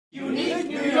Unique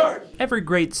New York. Every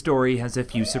great story has a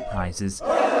few surprises,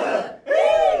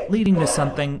 leading to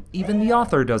something even the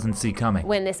author doesn't see coming.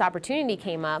 When this opportunity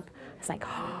came up, I was like,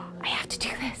 oh, I have to do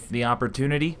this. The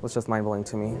opportunity was just mind-blowing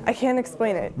to me. I can't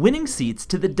explain it. Winning seats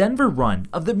to the Denver run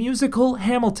of the musical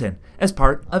Hamilton as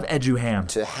part of EduHam.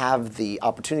 To have the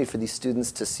opportunity for these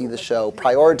students to see the show,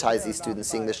 prioritize these students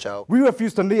seeing the show. We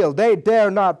refuse to kneel, they dare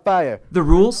not fire. The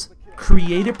rules?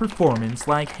 Create a performance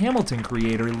like Hamilton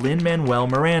creator Lin-Manuel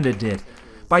Miranda did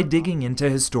by digging into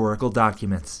historical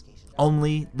documents.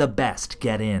 Only the best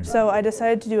get in. So I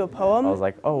decided to do a poem. I was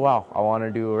like, oh wow, I want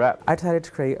to do a rap. I decided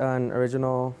to create an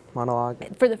original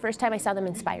monologue. For the first time, I saw them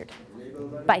inspired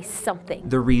by something.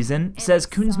 The reason, says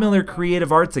Kunzmiller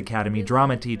Creative Arts Academy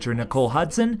drama teacher Nicole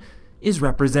Hudson, is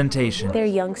representation. They're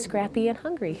young, scrappy, and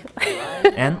hungry.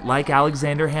 And like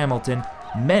Alexander Hamilton,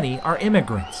 many are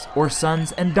immigrants or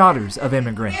sons and daughters of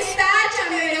immigrants.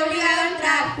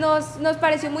 Nos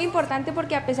pareció muy importante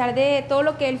porque a pesar de todo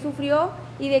lo que él sufrió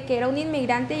y de que era un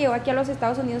inmigrante, llegó aquí a los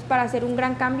Estados Unidos para hacer un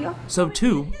gran cambio. So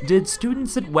too did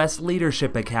students at West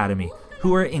Leadership Academy,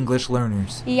 who are English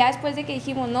learners. Y ya después de que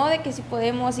dijimos no, de que si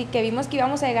podemos y que vimos que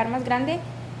íbamos a llegar más grande,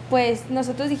 pues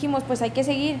nosotros dijimos pues hay que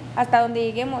seguir hasta donde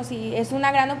lleguemos y es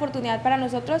una gran oportunidad para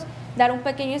nosotros dar un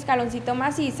pequeño escaloncito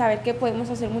más y saber que podemos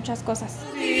hacer muchas cosas.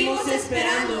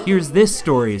 Here's this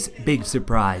story's big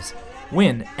surprise.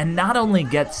 Win and not only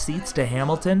get seats to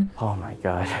Hamilton, oh my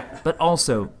God, but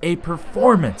also a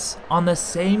performance on the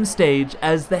same stage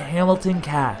as the Hamilton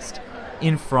cast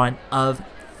in front of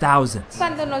thousands.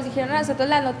 Cuando nos dijeron a nosotros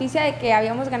la noticia de que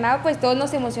habíamos ganado, pues todos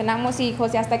nos emocionamos y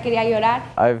José hasta quería llorar.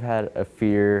 I've had a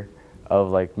fear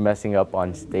of like messing up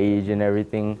on stage and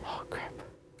everything. Oh crap.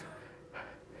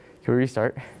 Can we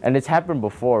restart? And it's happened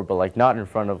before, but like not in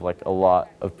front of like a lot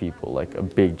of people, like a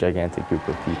big gigantic group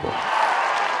of people.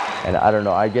 And I don't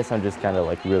know, I guess I'm just kind of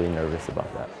like really nervous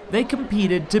about that. They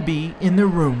competed to be in the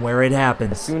room where it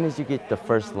happens. As soon as you get the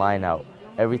first line out,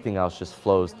 everything else just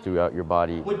flows throughout your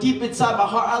body. When deep inside my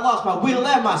heart, I lost my will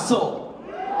and my soul.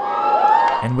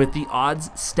 And with the odds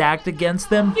stacked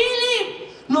against them, Philip!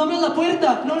 No abras la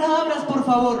puerta, no la abras, por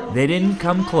favor. They didn't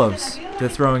come close to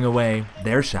throwing away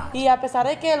their shot. Y a pesar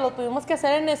de que lo tuvimos que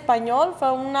hacer en español,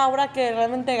 fue una obra que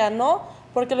realmente ganó,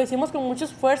 porque lo hicimos con mucho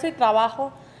esfuerzo y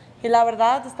trabajo. Y la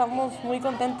verdad estamos muy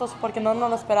contentos porque no nos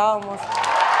lo esperábamos.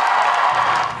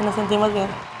 Y nos sentimos bien.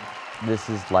 This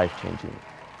is life-changing.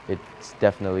 It's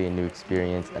definitely a new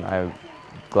experience, and I'm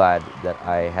glad that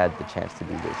I had the chance to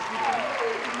do this.